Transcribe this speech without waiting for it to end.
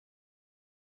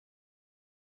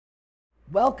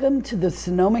Welcome to the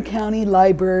Sonoma County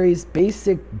Library's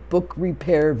Basic Book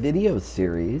Repair video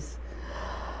series.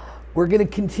 We're going to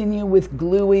continue with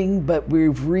gluing, but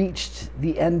we've reached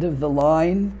the end of the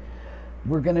line.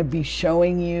 We're going to be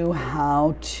showing you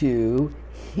how to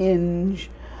hinge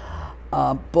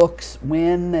books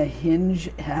when the hinge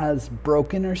has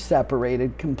broken or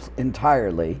separated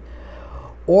entirely,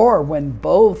 or when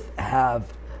both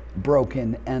have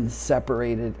broken and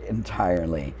separated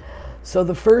entirely. So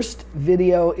the first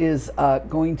video is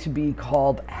going to be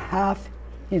called half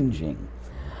hinging.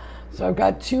 So I've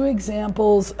got two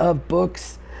examples of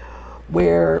books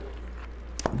where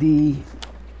the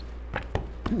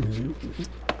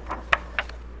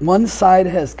one side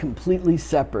has completely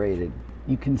separated.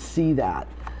 You can see that.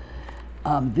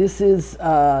 This is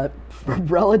a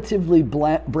relatively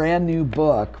brand new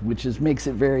book, which makes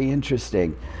it very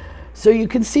interesting. So you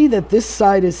can see that this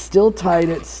side is still tight,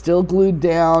 it's still glued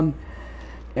down.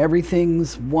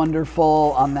 Everything's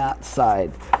wonderful on that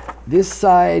side. This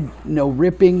side, no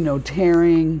ripping, no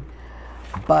tearing,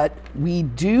 but we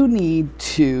do need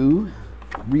to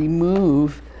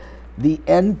remove the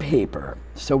end paper.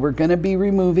 So we're going to be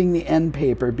removing the end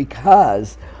paper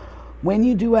because when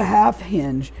you do a half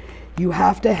hinge, you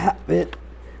have to have it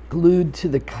glued to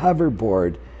the cover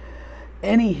board.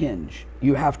 Any hinge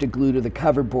you have to glue to the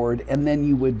cover board, and then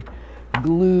you would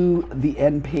glue the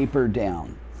end paper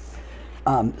down.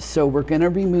 So we're going to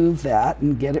remove that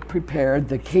and get it prepared.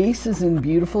 The case is in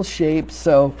beautiful shape,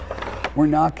 so we're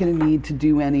not going to need to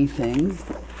do anything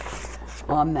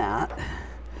on that.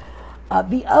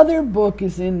 The other book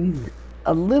is in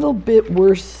a little bit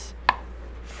worse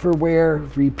for wear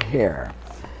repair.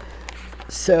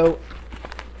 So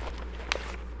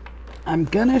I'm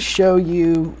going to show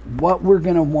you what we're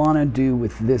going to want to do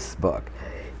with this book.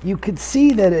 You could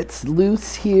see that it's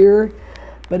loose here,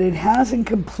 but it hasn't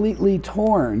completely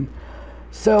torn.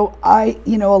 So a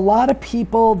lot of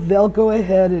people, they'll go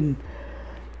ahead and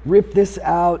rip this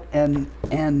out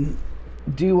and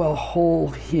do a whole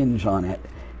hinge on it.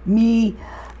 Me,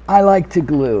 I like to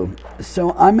glue.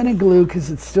 So I'm gonna glue because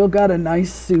it's still got a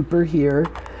nice super here.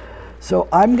 So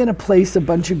I'm gonna place a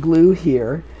bunch of glue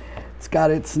here. It's got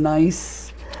its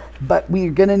nice, but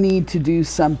we're gonna need to do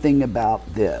something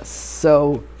about this.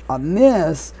 So on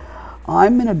this,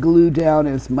 I'm going to glue down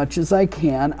as much as I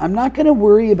can. I'm not going to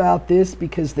worry about this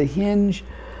because the hinge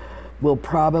will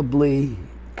probably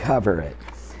cover it.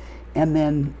 And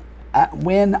then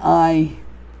when I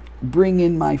bring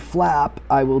in my flap,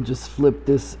 I will just flip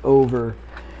this over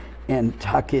and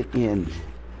tuck it in.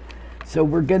 So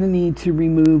we're going to need to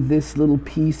remove this little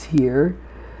piece here.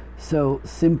 So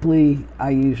simply, I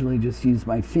usually just use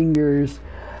my fingers.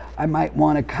 I might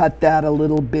want to cut that a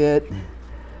little bit.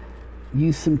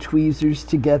 Use some tweezers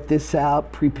to get this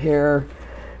out, prepare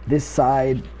this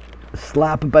side,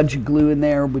 slap a bunch of glue in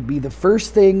there would be the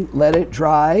first thing, let it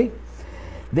dry.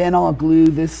 Then I'll glue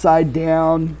this side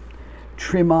down,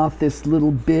 trim off this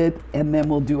little bit, and then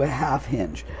we'll do a half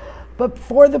hinge. But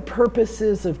for the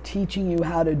purposes of teaching you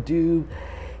how to do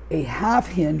a half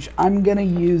hinge, I'm gonna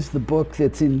use the book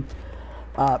that's in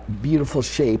beautiful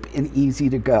shape and easy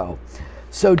to go.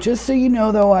 So just so you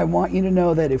know, though, I want you to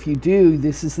know that if you do,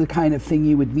 this is the kind of thing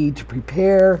you would need to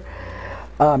prepare.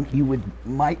 You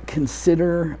might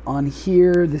consider on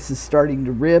here, this is starting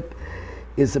to rip,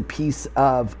 is a piece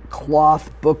of cloth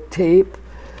book tape,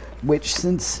 which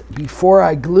since before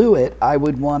I glue it, I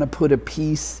would want to put a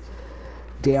piece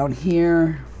down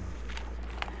here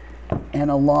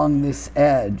and along this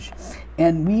edge.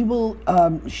 And we will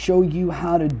show you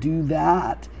how to do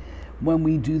that when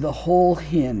we do the whole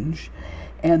hinge.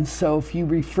 And so if you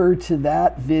refer to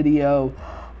that video,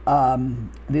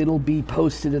 it'll be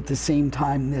posted at the same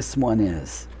time this one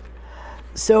is.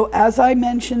 So as I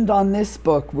mentioned on this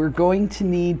book, we're going to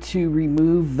need to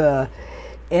remove the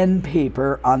end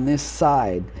paper on this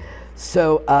side.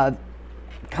 So a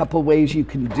couple ways you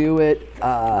can do it.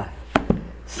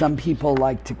 Some people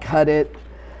like to cut it.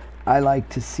 I like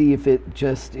to see if it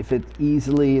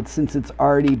easily, since it's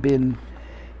already been,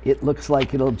 it looks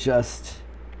like it'll just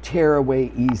tear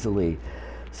away easily.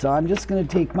 So I'm just going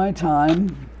to take my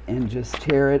time and just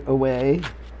tear it away.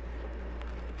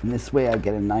 And this way I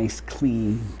get a nice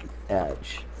clean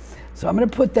edge. So I'm going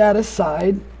to put that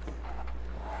aside.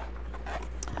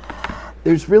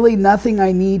 There's really nothing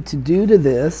I need to do to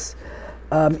this.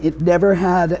 It never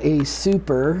had a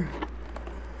super,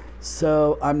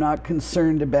 so I'm not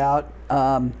concerned about.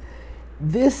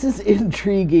 This is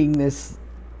intriguing, this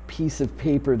piece of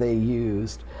paper they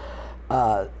used.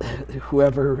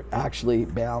 Whoever actually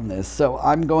bound this. So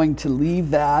I'm going to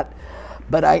leave that,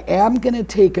 but I am going to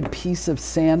take a piece of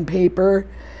sandpaper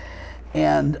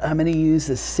And I'm going to use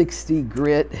a 60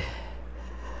 grit,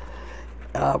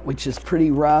 which is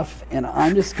pretty rough, and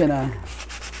I'm just going to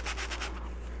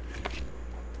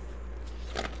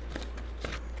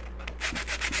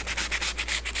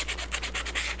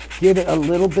give it a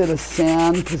little bit of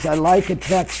sand because I like a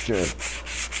texture.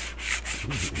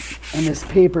 And this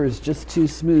paper is just too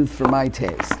smooth for my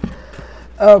taste.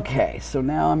 Okay, so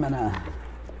now I'm going to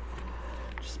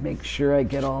just make sure I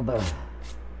get all the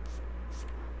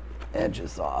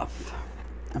edges off.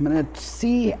 I'm going to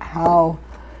see if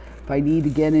I need to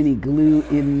get any glue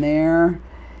in there,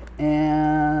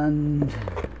 and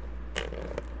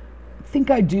I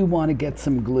think I do want to get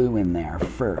some glue in there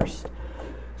first.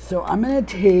 So I'm going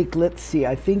to take, let's see,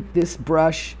 I think this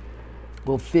brush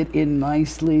will fit in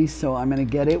nicely, so I'm going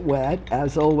to get it wet.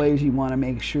 As always, you want to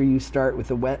make sure you start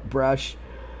with a wet brush,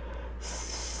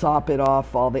 sop it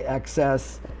off all the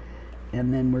excess,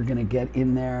 and then we're going to get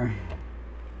in there.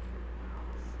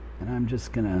 And I'm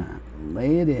just going to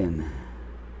lay it in.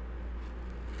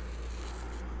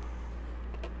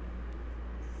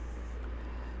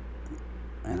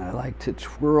 And I like to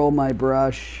twirl my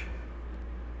brush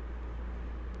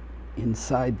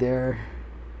inside there.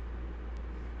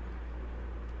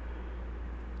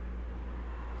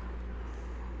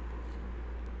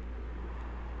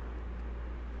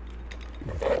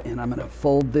 And I'm going to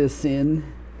fold this in.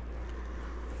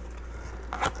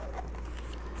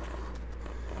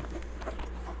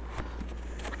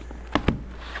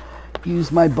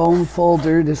 Use my bone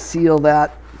folder to seal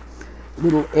that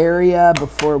little area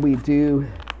before we do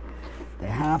the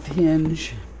half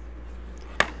hinge.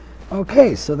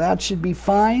 Okay, so that should be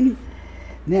fine.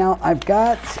 Now I've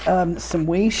got some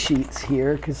waste sheets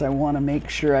here because I want to make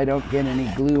sure I don't get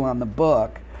any glue on the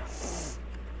book.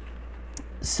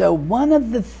 So one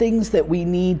of the things that we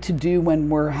need to do when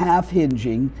we're half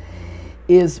hinging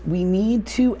is we need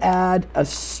to add a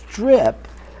strip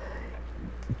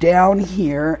down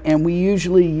here, and we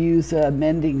usually use a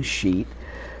mending sheet.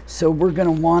 So we're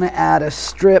going to want to add a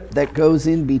strip that goes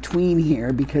in between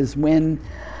here, because when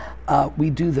we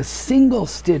do the single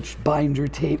stitch binder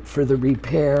tape for the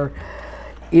repair,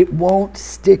 it won't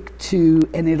stick to,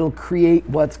 and it'll create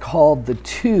what's called the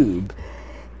tube.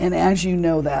 And as you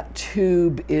know, that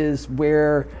tube is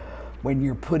where, when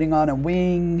you're putting on a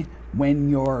wing, when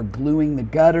you're gluing the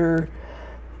gutter,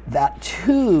 that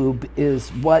tube is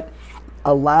what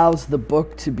allows the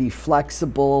book to be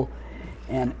flexible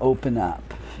and open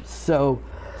up. So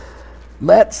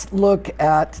let's look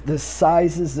at the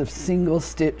sizes of single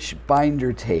stitch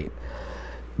binder tape.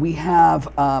 We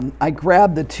have, I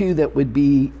grabbed the two that would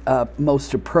be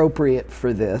most appropriate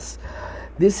for this.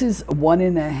 This is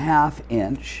 1.5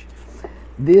 inch.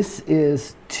 This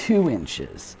is 2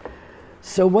 inches.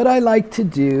 So what I like to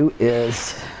do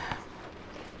is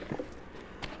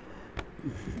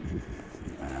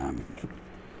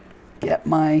get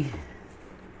my,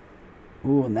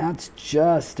 ooh, and that's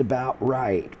just about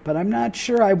right, but I'm not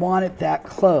sure I want it that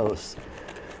close.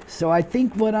 So I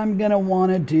think what I'm going to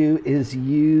want to do is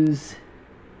use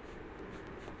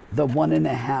the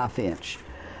 1.5 inch.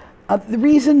 The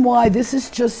reason why, this is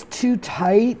just too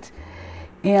tight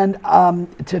and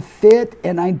to fit,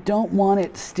 and I don't want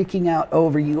it sticking out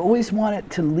over. You always want it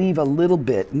to leave a little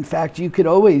bit. In fact, you could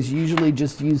always usually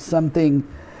just use something,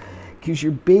 because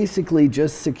you're basically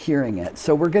just securing it.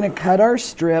 So we're going to cut our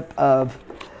strip of,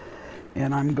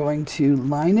 and I'm going to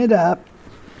line it up.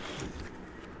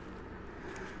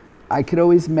 I could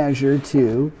always measure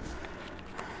too.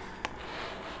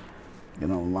 I'm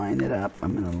going to line it up.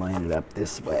 I'm going to line it up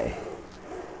this way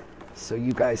so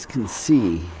you guys can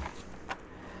see.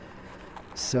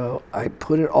 So I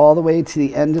put it all the way to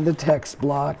the end of the text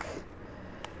block,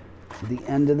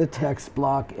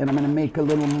 and I'm going to make a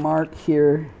little mark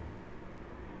here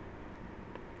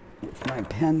with my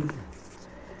pen,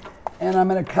 and I'm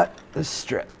going to cut the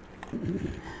strip.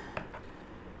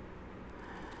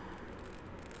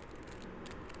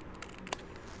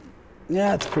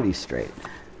 Yeah, it's pretty straight.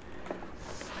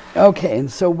 Okay, and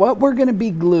so what we're going to be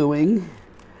gluing,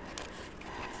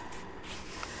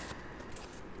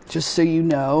 just so you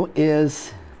know,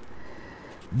 is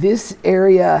this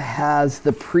area has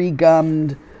the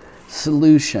pre-gummed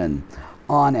solution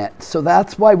on it. So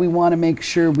that's why we want to make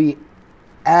sure we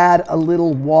add a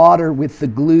little water with the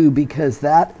glue, because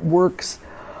that works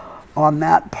on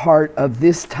that part of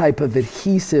this type of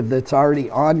adhesive that's already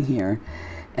on here,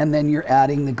 and then you're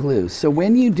adding the glue. So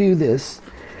when you do this,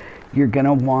 you're going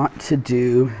to want to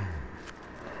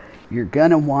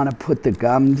put the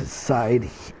gummed side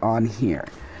on here.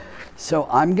 So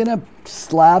I'm going to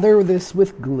slather this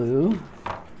with glue,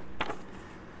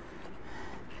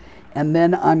 and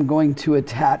then I'm going to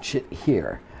attach it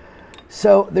here.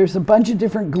 So there's a bunch of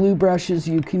different glue brushes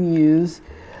you can use.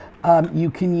 You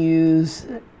can use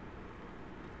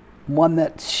one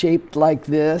that's shaped like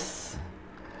this.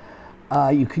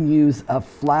 You can use a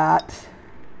flat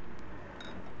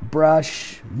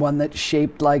brush, one that's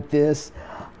shaped like this.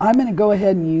 I'm going to go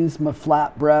ahead and use my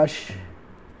flat brush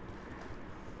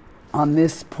on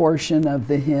this portion of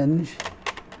the hinge.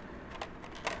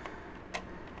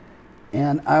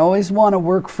 And I always want to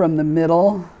work from the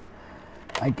middle.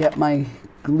 I get my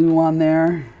glue on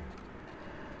there,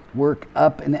 work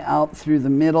up and out through the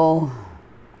middle.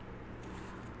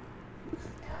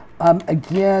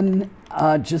 Again,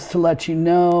 just to let you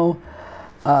know,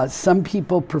 some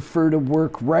people prefer to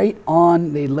work right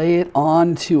on, they lay it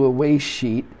onto a waste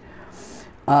sheet.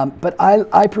 But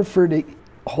I prefer to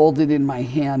hold it in my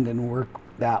hand and work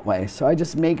that way. So I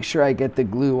just make sure I get the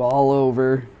glue all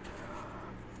over.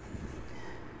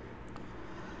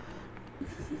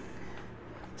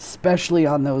 Especially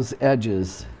on those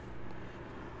edges.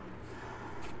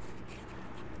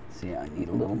 See, I need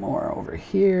a little more over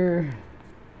here.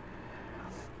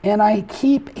 And I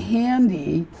keep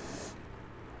handy,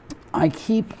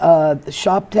 the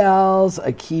shop towels,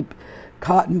 I keep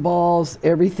cotton balls,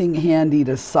 everything handy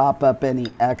to sop up any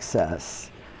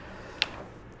excess.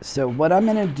 So what I'm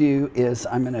going to do is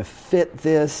I'm going to fit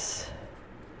this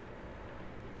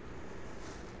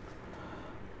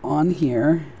on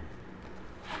here.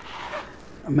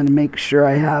 I'm going to make sure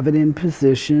I have it in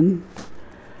position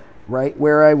right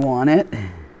where I want it.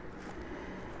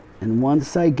 And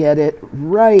once I get it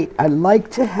right, I like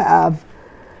to have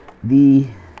the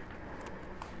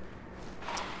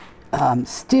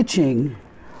stitching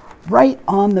right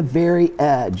on the very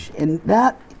edge. And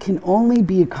that can only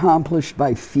be accomplished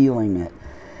by feeling it.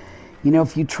 You know,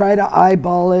 if you try to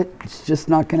eyeball it, it's just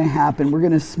not going to happen. We're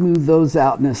going to smooth those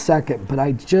out in a second. But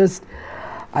I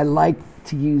like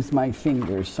to use my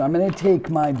fingers. So I'm going to take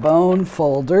my bone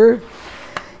folder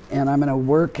and I'm going to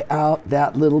work out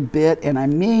that little bit, and I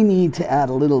may need to add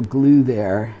a little glue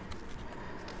there.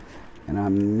 And I'll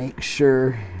make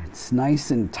sure it's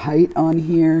nice and tight on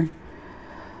here.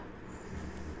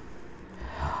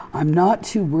 I'm not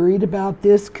too worried about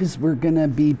this because we're going to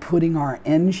be putting our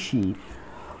end sheet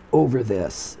over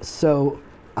this. So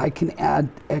I can add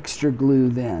extra glue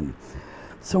then.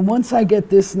 So once I get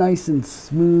this nice and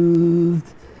smooth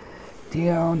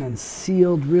down and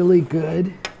sealed really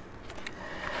good,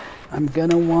 I'm going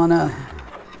to want to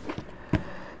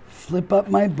flip up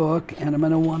my book and I'm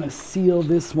going to want to seal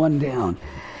this one down.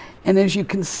 And as you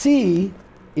can see,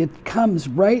 it comes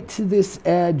right to this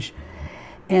edge.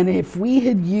 And if we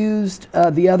had used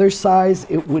the other size,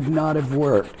 it would not have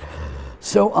worked.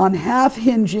 So on half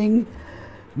hinging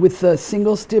with the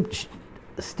single stitched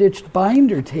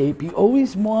binder tape, you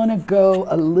always want to go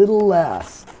a little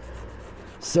less.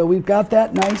 So we've got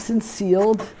that nice and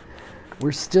sealed.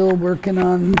 We're still working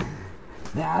on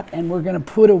that, and we're going to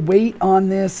put a weight on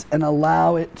this and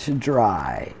allow it to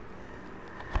dry.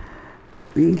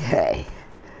 Okay.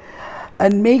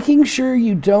 And making sure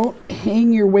you don't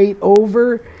hang your weight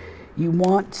over, you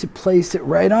want to place it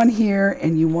right on here,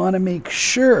 and you want to make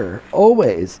sure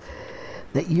always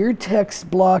that your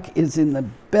text block is in the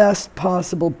best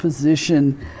possible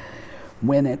position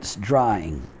when it's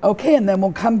drying. Okay, and then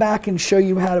we'll come back and show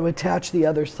you how to attach the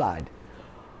other side.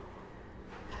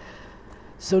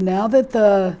 So now that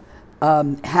the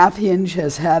half hinge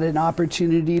has had an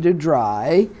opportunity to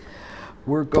dry,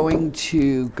 we're going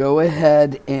to go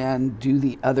ahead and do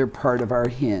the other part of our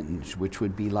hinge, which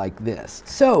would be like this.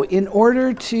 So in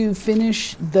order to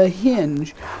finish the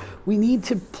hinge, we need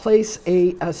to place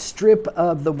a strip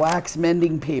of the wax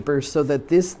mending paper so that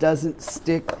this doesn't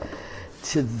stick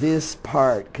to this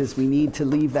part, because we need to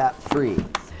leave that free.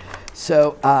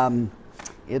 So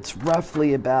it's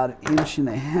roughly about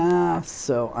 1.5 inches,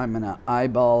 so I'm going to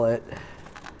eyeball it.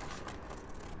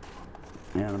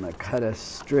 And I'm going to cut a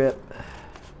strip.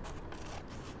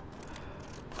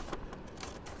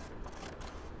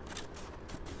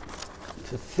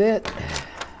 To fit.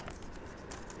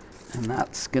 And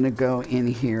that's going to go in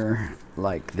here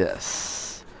like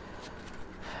this.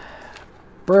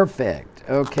 Perfect.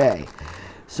 Okay.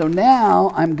 So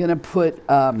now I'm going to put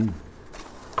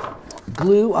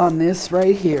glue on this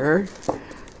right here.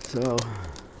 So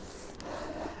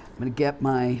I'm going to get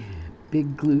my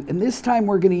big glue. And this time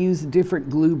we're going to use a different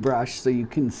glue brush so you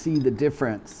can see the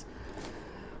difference.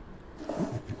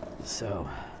 So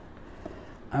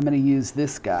I'm going to use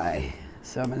this guy.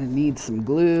 So I'm going to need some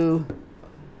glue.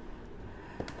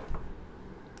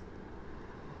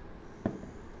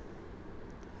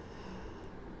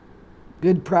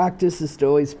 Good practice is to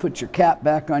always put your cap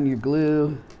back on your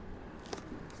glue.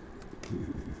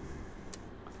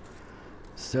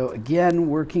 So again,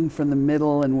 working from the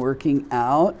middle and working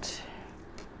out.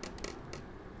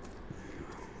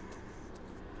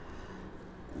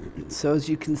 So as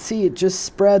you can see, it just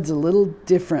spreads a little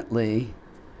differently.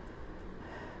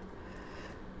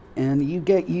 And you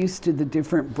get used to the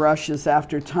different brushes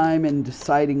after time and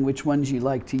deciding which ones you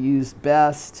like to use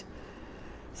best.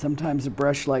 Sometimes a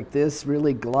brush like this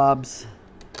really globs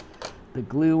the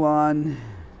glue on.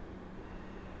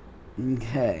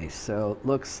 Okay, so it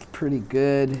looks pretty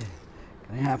good.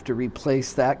 Gonna have to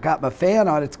replace that. Got my fan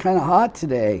on, it's kind of hot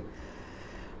today.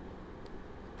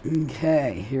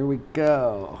 Okay, here we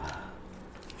go.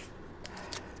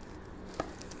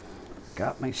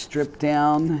 Got my strip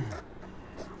down,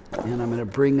 and I'm going to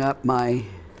bring up my,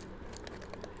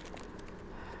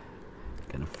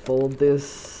 going to fold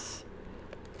this,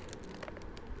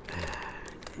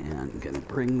 and I'm going to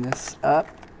bring this up.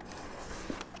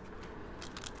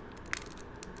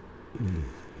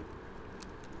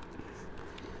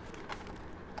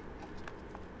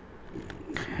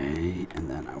 Okay, and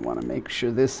then I want to make sure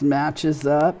this matches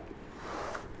up.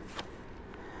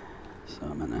 So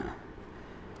I'm going to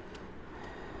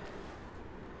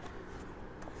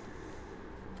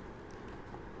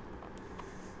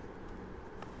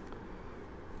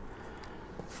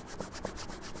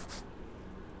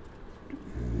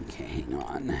hang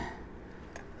on.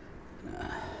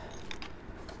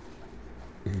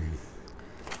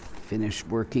 Finish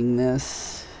working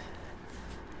this.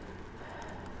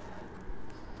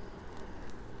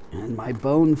 And my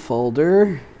bone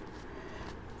folder.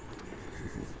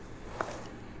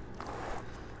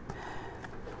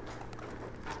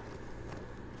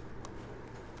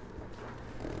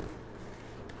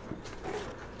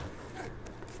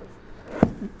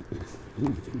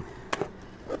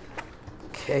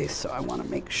 Okay, so I want to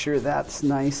make sure that's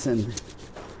nice and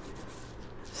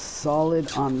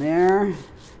solid on there.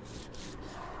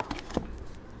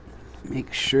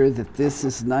 Make sure that this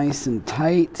is nice and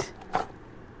tight.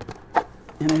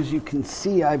 And as you can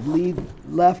see, I've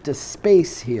left a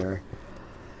space here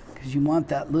because you want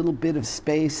that little bit of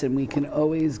space, and we can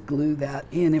always glue that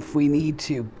in if we need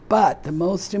to. But the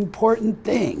most important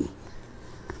thing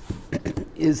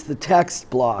is the text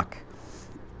block.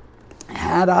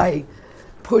 Had I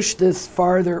pushed this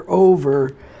farther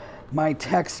over, my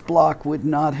text block would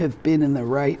not have been in the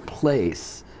right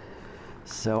place.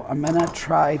 So I'm going to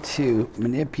try to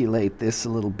manipulate this a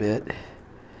little bit.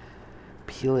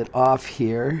 Peel it off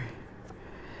here.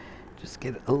 Just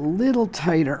get it a little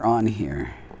tighter on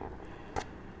here.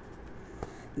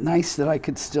 Nice that I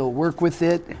could still work with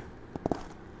it.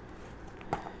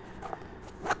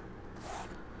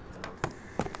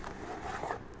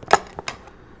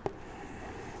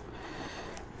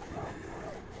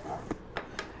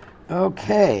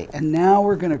 Okay, and now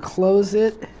we're going to close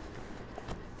it.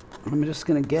 I'm just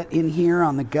going to get in here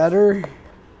on the gutter,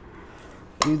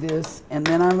 do this, and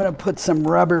then I'm going to put some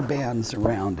rubber bands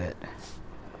around it.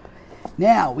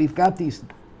 Now, we've got these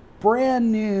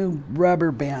brand new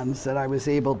rubber bands that I was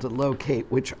able to locate,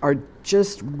 which are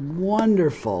just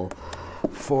wonderful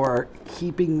for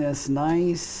keeping this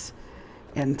nice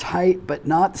and tight, but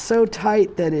not so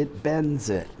tight that it bends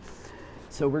it.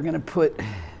 So we're going to put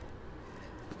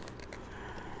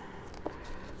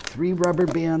 3 rubber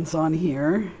bands on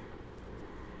here.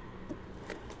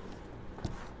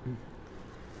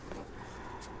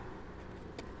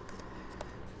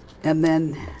 And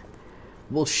then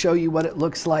we'll show you what it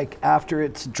looks like after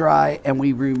it's dry and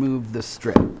we remove the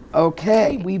strip.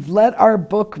 Okay, we've let our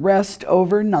book rest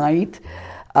overnight.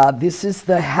 This is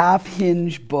the half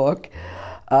hinge book.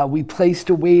 We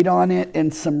placed a weight on it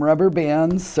and some rubber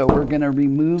bands, so we're going to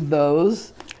remove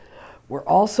those. We're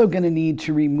also going to need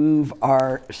to remove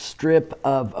our strip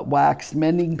of waxed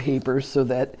mending paper so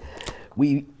that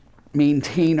we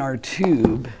maintain our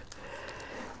tube.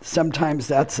 Sometimes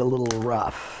that's a little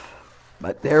rough.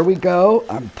 But there we go,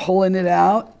 I'm pulling it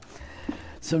out.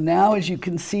 So now, as you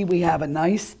can see, we have a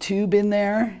nice tube in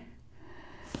there,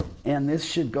 and this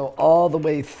should go all the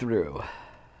way through.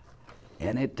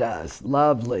 And it does,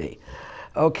 lovely.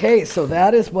 Okay, so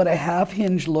that is what a half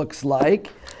hinge looks like.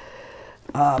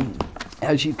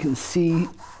 As you can see,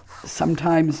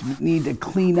 sometimes we need to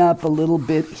clean up a little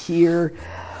bit here.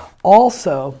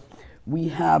 Also, we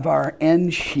have our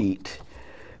end sheet,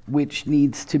 which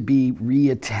needs to be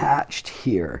reattached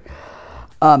here.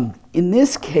 In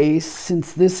this case,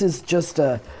 since this is just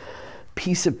a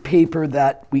piece of paper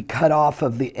that we cut off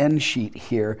of the end sheet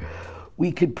here,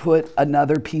 we could put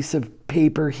another piece of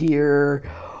paper here,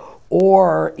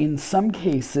 or in some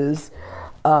cases,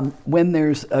 When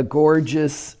there's a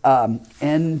gorgeous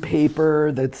end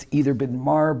paper that's either been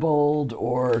marbled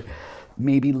or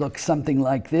maybe looks something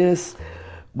like this,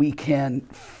 we can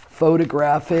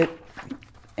photograph it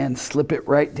and slip it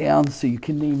right down so you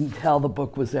can even tell the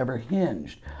book was ever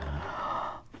hinged.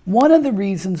 One of the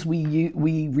reasons we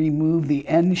remove the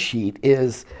end sheet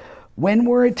is when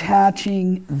we're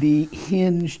attaching the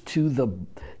hinge to the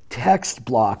text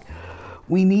block,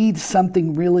 we need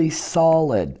something really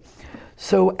solid.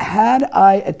 So had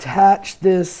I attached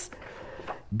this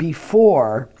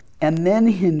before and then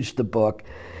hinged the book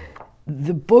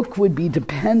would be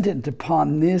dependent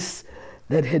upon this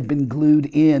that had been glued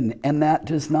in, and that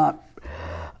does not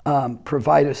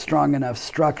provide a strong enough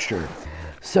structure.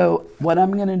 So what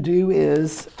I'm going to do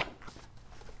is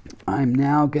I'm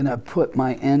now going to put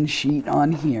my end sheet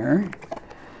on here.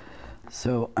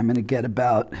 So I'm going to get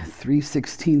about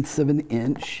 3/16 of an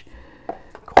inch.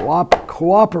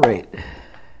 Cooperate.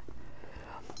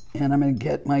 And I'm going to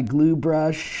get my glue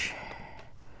brush,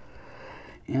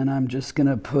 and I'm just going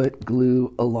to put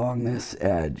glue along this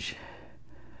edge.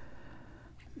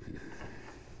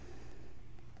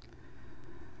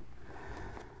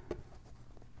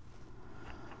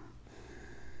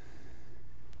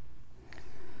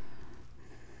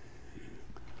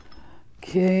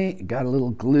 Okay, got a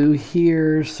little glue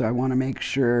here, so I want to make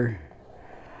sure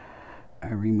I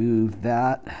remove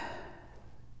that.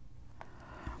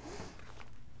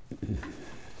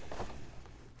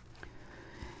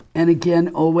 And again,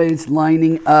 always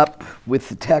lining up with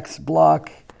the text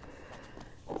block,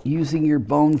 using your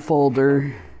bone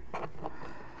folder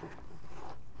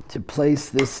to place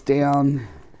this down,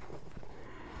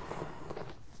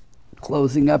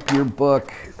 closing up your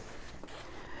book,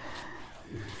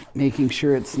 making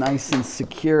sure it's nice and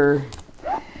secure.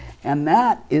 And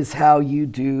that is how you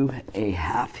do a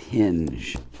half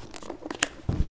hinge.